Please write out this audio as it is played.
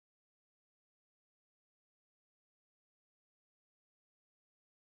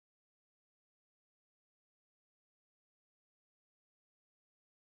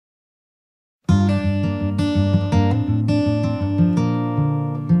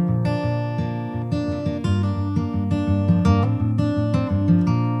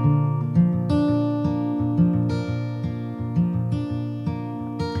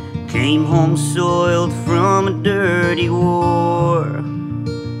Came home soiled from a dirty war.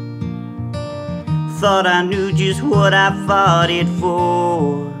 Thought I knew just what I fought it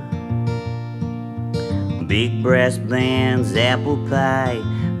for. Big brass bands, apple pie,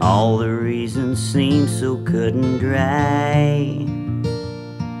 all the reasons seem so cut and dry.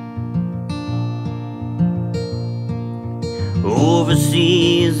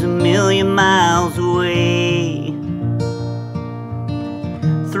 Overseas, a million miles away,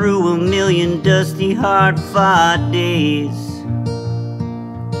 through a million dusty, hard-fought days.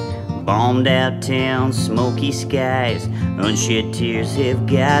 Bombed out towns, smoky skies, unshed tears have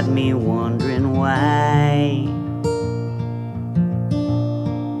got me wondering why.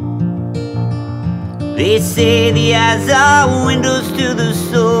 They say the eyes are windows to the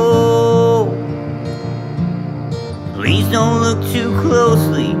soul. Please don't look too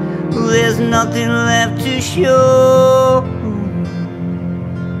closely, there's nothing left to show.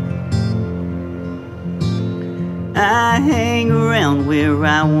 I hang around where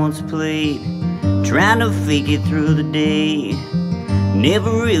I once played, trying to fake it through the day.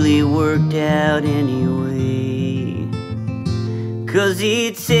 Never really worked out anyway. 'Cause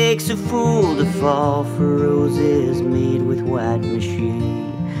it takes a fool to fall for roses made with white mache.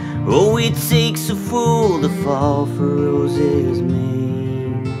 Oh, it takes a fool to fall for roses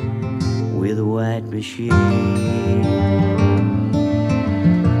made with white mache.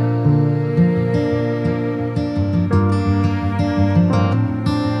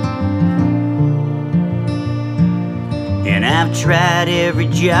 And I've tried every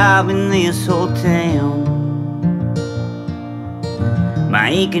job in this whole town. My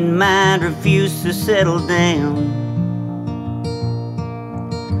aching mind refused to settle down.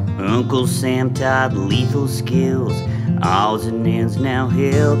 Uncle Sam taught lethal skills, odds and ends now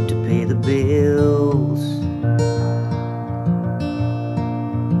help to pay the bills.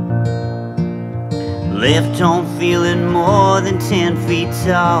 Left home feeling more than 10 feet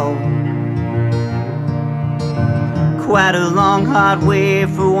tall. Quite a long, hard way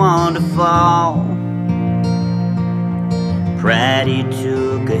for one to fall. Pride, he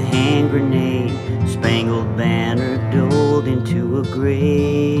took a hand grenade, spangled banner doled into a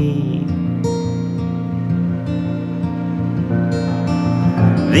grave.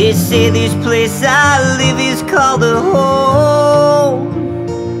 They say this place I live is called a home,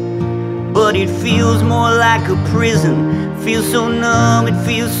 but it feels more like a prison. Feels so numb, it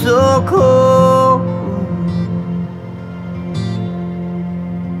feels so cold.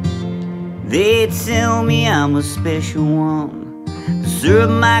 They tell me I'm a special one, to serve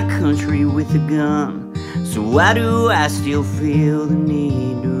my country with a gun. So why do I still feel the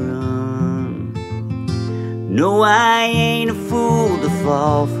need to run? No, I ain't a fool to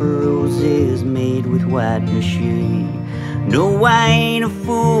fall for roses made with white mache. No, I ain't a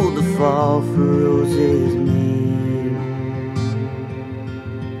fool to fall for roses made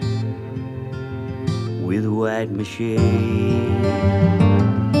with white mache.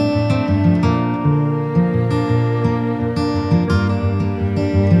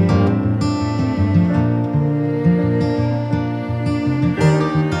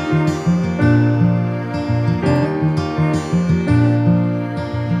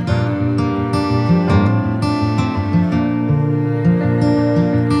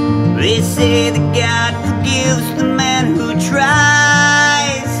 They say that God forgives the man who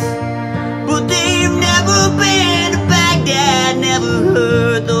tries, but they've never been to Baghdad, never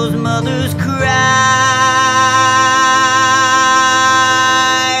heard those mothers' cries.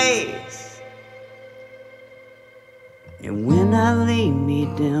 And when I lay me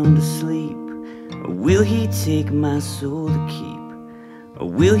down to sleep, will he take my soul to keep, or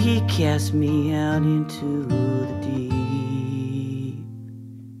will he cast me out into the deep?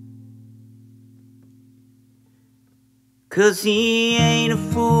 'Cause he ain't a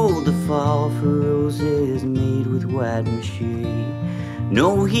fool to fall for roses made with white mache.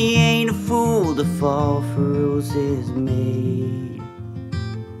 No, he ain't a fool to fall for roses made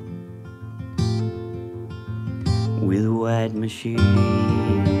with white mache.